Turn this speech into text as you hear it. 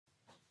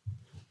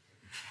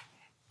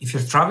If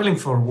you're traveling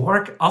for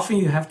work, often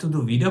you have to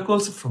do video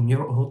calls from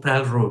your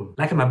hotel room,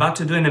 like I'm about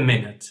to do in a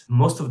minute.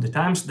 Most of the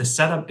times the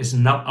setup is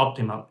not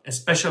optimal,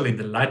 especially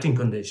the lighting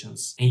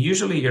conditions. And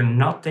usually you're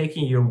not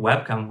taking your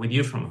webcam with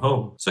you from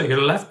home. So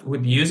you're left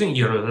with using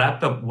your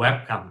laptop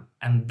webcam.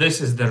 And this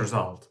is the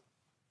result.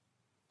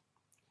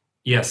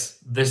 Yes,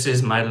 this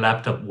is my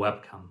laptop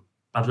webcam.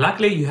 But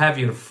luckily you have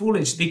your full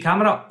HD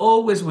camera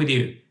always with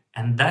you.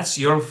 And that's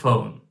your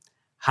phone.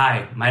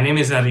 Hi, my name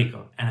is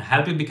Enrico, and I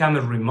help you become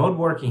a remote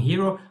working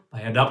hero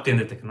by adopting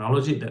the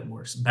technology that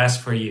works best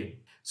for you.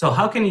 So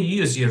how can you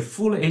use your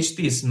full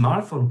HD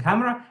smartphone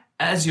camera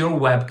as your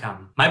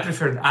webcam? My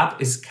preferred app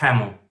is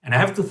Camo, and I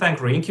have to thank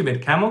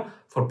Reincubate Camo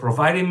for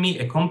providing me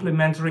a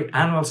complimentary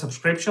annual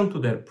subscription to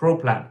their Pro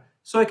plan,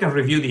 so I can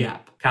review the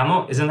app.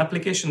 Camo is an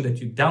application that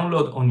you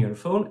download on your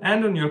phone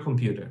and on your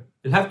computer.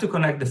 You'll have to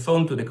connect the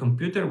phone to the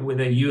computer with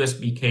a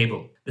USB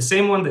cable, the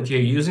same one that you're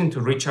using to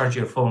recharge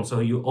your phone,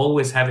 so you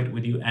always have it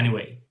with you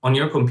anyway. On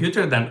your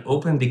computer, then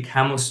open the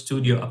Camo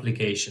Studio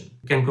application.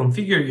 You can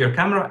configure your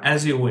camera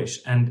as you wish,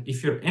 and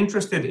if you're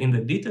interested in the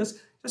details,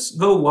 just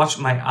go watch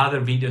my other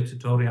video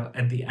tutorial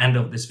at the end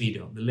of this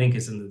video. The link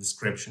is in the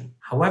description.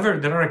 However,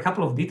 there are a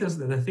couple of details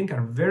that I think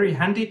are very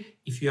handy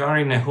if you are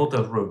in a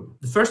hotel room.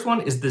 The first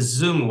one is the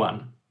zoom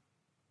one.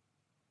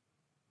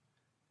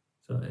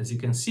 So as you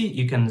can see,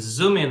 you can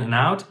zoom in and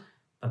out,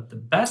 but the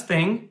best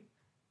thing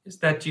is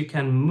that you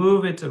can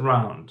move it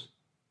around.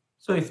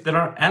 So if there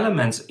are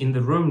elements in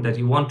the room that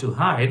you want to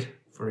hide,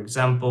 for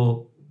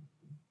example,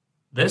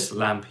 this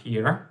lamp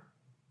here,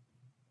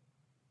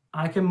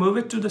 I can move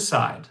it to the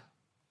side.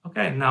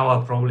 Okay, now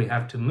I'll probably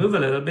have to move a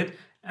little bit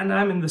and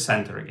I'm in the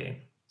center again.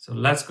 So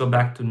let's go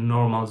back to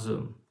normal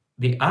zoom.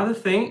 The other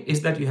thing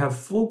is that you have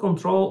full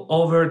control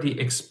over the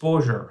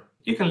exposure.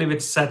 You can leave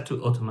it set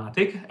to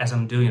automatic, as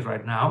I'm doing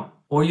right now,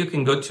 or you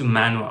can go to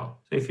manual.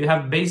 So if you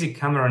have basic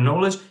camera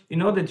knowledge, you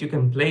know that you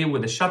can play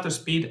with the shutter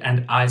speed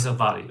and ISO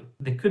value.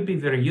 They could be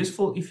very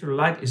useful if your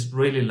light is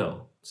really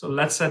low. So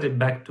let's set it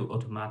back to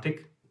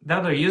automatic. The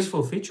other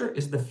useful feature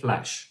is the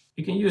flash.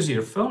 You can use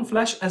your phone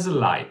flash as a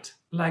light,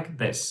 like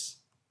this.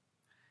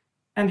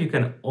 And you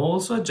can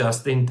also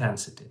adjust the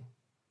intensity.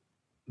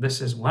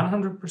 This is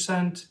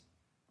 100%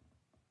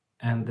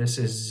 and this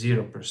is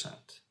 0%.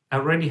 I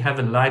already have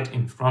a light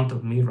in front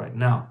of me right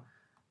now,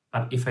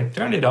 but if I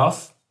turn it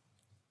off,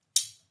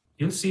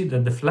 you'll see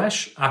that the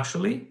flash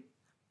actually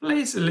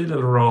plays a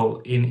little role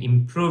in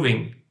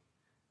improving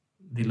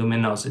the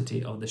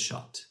luminosity of the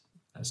shot.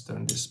 Let's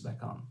turn this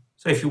back on.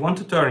 So if you want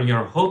to turn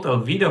your hotel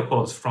video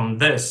calls from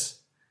this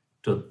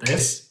to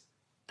this,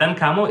 then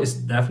Camo is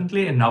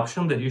definitely an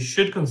option that you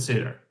should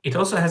consider. It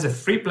also has a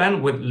free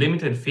plan with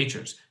limited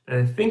features that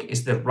I think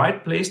is the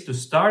right place to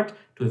start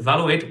to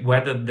evaluate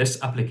whether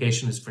this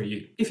application is for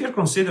you. If you're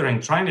considering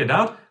trying it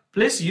out,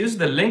 please use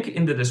the link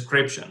in the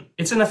description.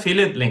 It's an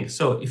affiliate link,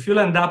 so if you'll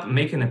end up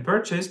making a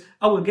purchase,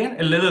 I will gain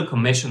a little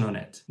commission on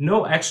it.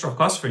 No extra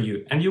cost for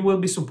you, and you will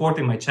be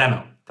supporting my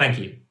channel. Thank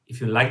you. If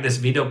you like this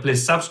video,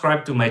 please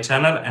subscribe to my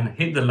channel and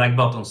hit the like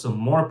button so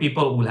more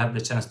people will have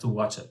the chance to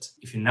watch it.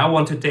 If you now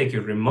want to take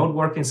your remote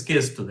working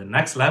skills to the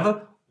next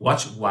level,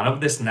 watch one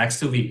of these next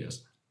two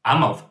videos.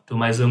 I'm off to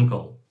my Zoom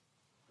call.